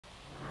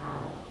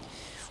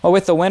Well,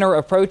 with the winter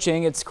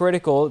approaching, it's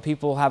critical that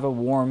people have a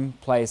warm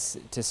place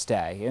to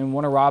stay. In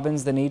Warner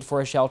Robins, the need for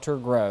a shelter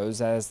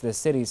grows as the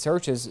city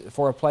searches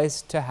for a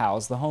place to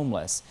house the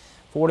homeless.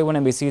 41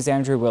 NBC's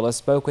Andrew Willis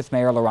spoke with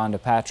Mayor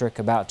LaRhonda Patrick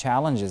about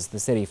challenges the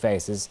city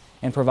faces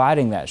in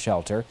providing that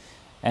shelter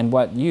and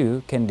what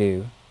you can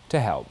do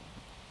to help.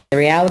 The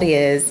reality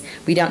is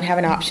we don't have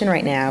an option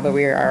right now, but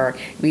we are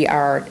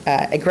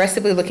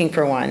aggressively looking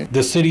for one.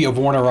 The city of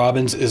Warner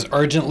Robins is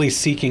urgently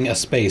seeking a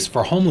space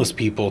for homeless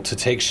people to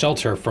take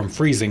shelter from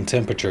freezing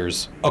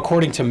temperatures.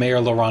 According to Mayor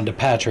LaRhonda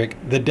Patrick,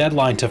 the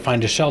deadline to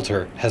find a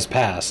shelter has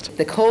passed.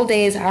 The cold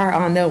days are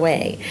on their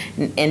way.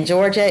 In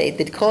Georgia,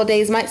 the cold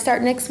days might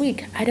start next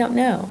week. I don't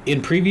know.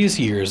 In previous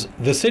years,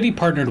 the city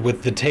partnered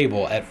with The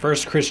Table at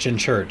First Christian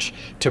Church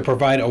to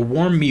provide a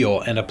warm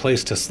meal and a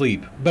place to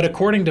sleep. But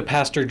according to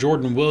Pastor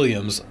Jordan Williams,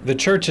 the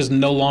church is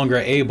no longer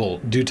able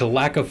due to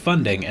lack of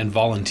funding and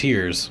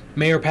volunteers.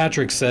 Mayor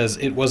Patrick says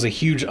it was a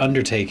huge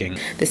undertaking.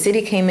 The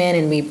city came in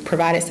and we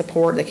provided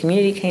support. The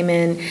community came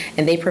in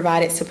and they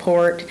provided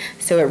support.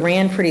 So it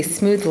ran pretty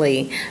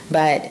smoothly,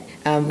 but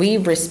we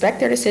respect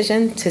their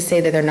decision to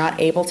say that they're not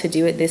able to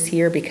do it this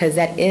year because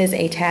that is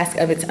a task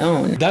of its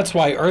own. That's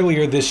why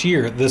earlier this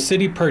year, the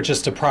city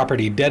purchased a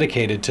property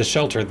dedicated to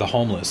shelter the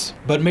homeless.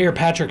 But Mayor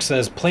Patrick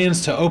says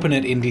plans to open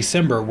it in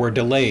December were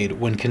delayed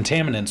when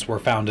contaminants were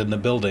found in the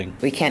building.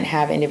 We can't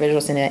have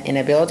individuals in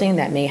a building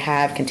that may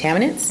have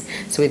contaminants,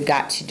 so we've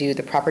got to do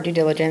the proper due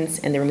diligence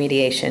and the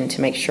remediation to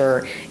make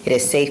sure it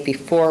is safe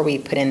before we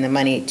put in the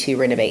money to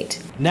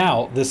renovate.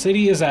 Now, the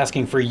city is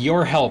asking for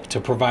your help to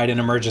provide an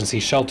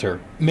emergency shelter.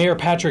 Mayor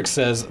Patrick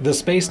says the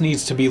space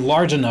needs to be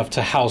large enough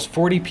to house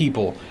 40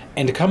 people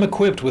and to come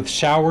equipped with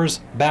showers,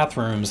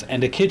 bathrooms,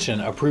 and a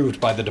kitchen approved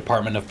by the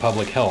Department of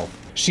Public Health.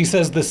 She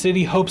says the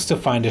city hopes to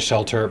find a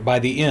shelter by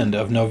the end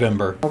of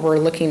November. We're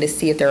looking to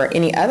see if there are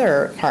any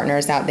other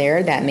partners out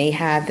there that may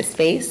have the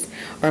space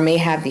or may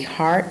have the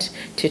heart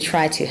to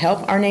try to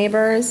help our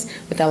neighbors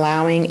with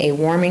allowing a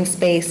warming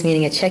space,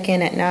 meaning a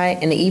check-in at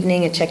night, in the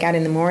evening, a check-out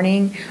in the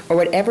morning, or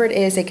whatever it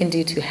is they can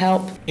do to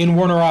help. In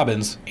Warner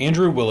Robins,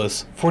 Andrew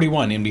Willis,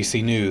 41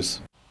 NBC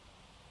News.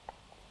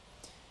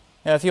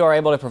 Now, if you are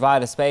able to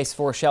provide a space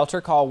for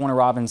shelter, call Warner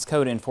Robins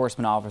Code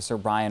Enforcement Officer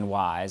Brian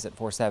Wise at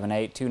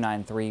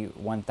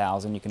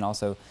 478-293-1000. You can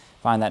also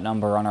find that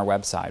number on our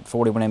website,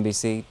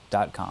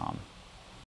 41NBC.com.